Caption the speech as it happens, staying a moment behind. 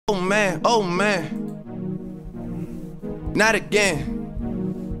Oh man, not again.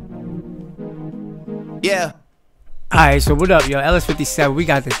 Yeah. Alright, so what up, yo? LS57, we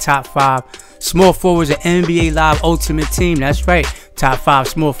got the top 5 small forwards at NBA Live Ultimate Team. That's right, top 5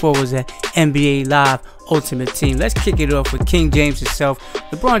 small forwards at NBA Live Ultimate Team. Let's kick it off with King James himself.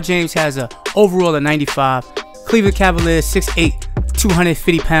 LeBron James has an overall of 95. Cleveland Cavaliers, 6'8",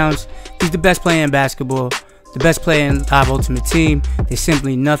 250 pounds. He's the best player in basketball, the best player in Live Ultimate Team. There's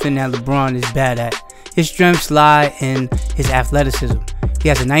simply nothing that LeBron is bad at. His strengths lie in his athleticism. He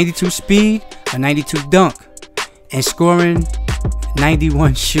has a 92 speed, a 92 dunk, and scoring,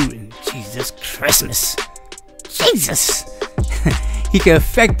 91 shooting. Jesus Christmas. Jesus. He can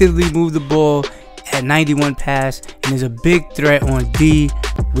effectively move the ball at 91 pass and is a big threat on D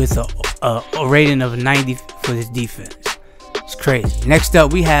with a rating of 90 for his defense. It's crazy. Next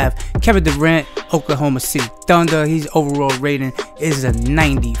up, we have Kevin Durant, Oklahoma City Thunder. His overall rating is a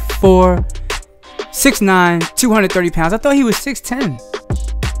 94. 6'9", 230 pounds. I thought he was 6'10".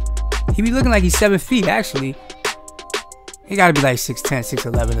 He be looking like he's 7 feet, actually. He gotta be like 6'10",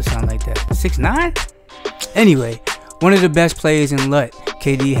 6'11", or something like that. 6'9"? Anyway, one of the best players in LUT.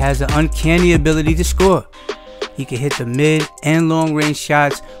 KD has an uncanny ability to score. He can hit the mid and long range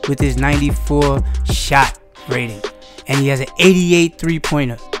shots with his 94 shot rating. And he has an 88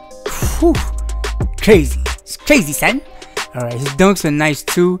 three-pointer. Whew. Crazy. It's crazy, son. Alright, his dunks are nice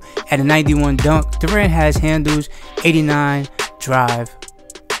too. At a 91 dunk, Durant has handles, 89 drive.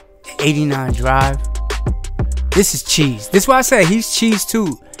 89 drive. This is cheese. This is why I say he's cheese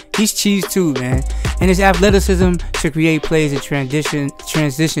too. He's cheese too, man. And his athleticism to create plays in transition,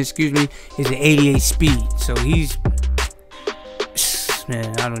 excuse me, is an 88 speed. So he's,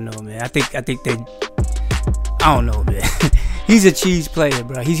 man, I don't know, man. I think they, I don't know, man. He's a cheese player,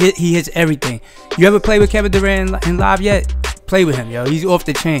 bro. He hits everything. You ever play with Kevin Durant in live yet? Play with him, yo. He's off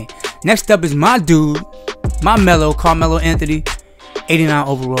the chain. Next up is my dude, my mellow, Carmelo Anthony. 89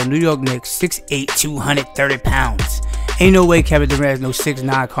 overall, New York Knicks, 6'8", 230 pounds. Ain't no way Kevin Durant is no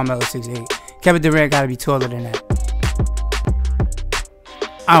 6'9", Carmelo 6'8". Kevin Durant gotta be taller than that.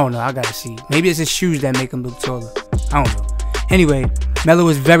 I don't know, I gotta see. Maybe it's his shoes that make him look taller. I don't know. Anyway, Melo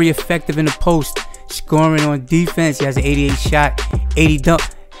is very effective in the post, scoring on defense. He has an 88 shot, 80 dunk.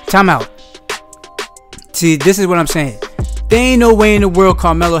 Timeout. See, this is what I'm saying. There ain't no way in the world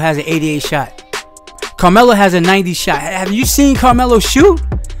Carmelo has an 88 shot. Carmelo has a 90 shot. Have you seen Carmelo shoot?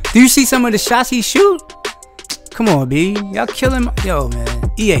 Do you see some of the shots he shoot? Come on, B. Y'all kill him. Yo,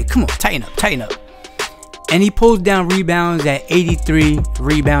 man. EA, come on. Tighten up. And he pulls down rebounds at 83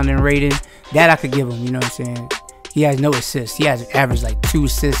 rebounding rating. That I could give him, you know what I'm saying? He has no assists. He has averaged like 2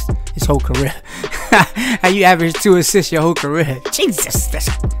 assists his whole career. How you average 2 assists your whole career? Jesus, that's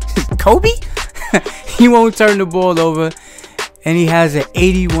Kobe? He won't turn the ball over. And he has an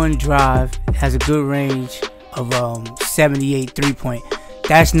 81 drive, has a good range of 78 3-point.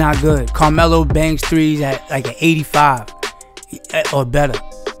 That's not good. Carmelo bangs threes at like an 85 or better.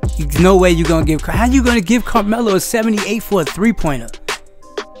 There's no way you're gonna give. How you gonna give Carmelo a 78 for a 3-pointer?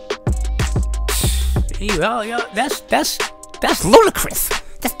 Yo, that's ludicrous.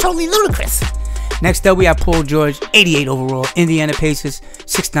 That's totally ludicrous. Next up, we have Paul George, 88 overall, Indiana Pacers,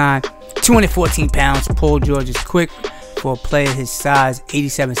 6'9", 214 pounds. Paul George is quick for a player his size,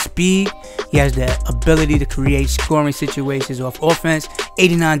 87 speed. He has the ability to create scoring situations off offense,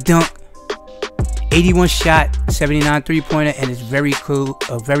 89 dunk, 81 shot, 79 three-pointer, and is very cool,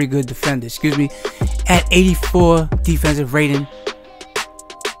 a very good defender, at 84 defensive rating.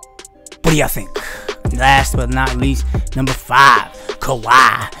 What do y'all think? Last but not least, number 5,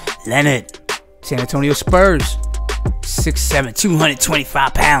 Kawhi Leonard, San Antonio Spurs, 6'7",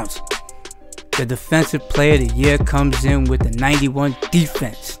 225 pounds. The defensive player of the year comes in with a 91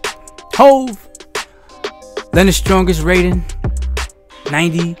 defense. Hove, Leonard's strongest rating,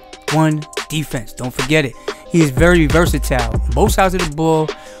 91 defense. Don't forget it. He is very versatile on both sides of the ball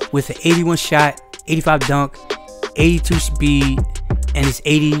with an 81 shot, 85 dunk, 82 speed, and his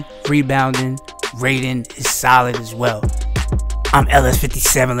 80 rebounding rating is solid as well. I'm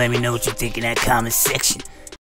LS57. Let me know what you think in that comment section.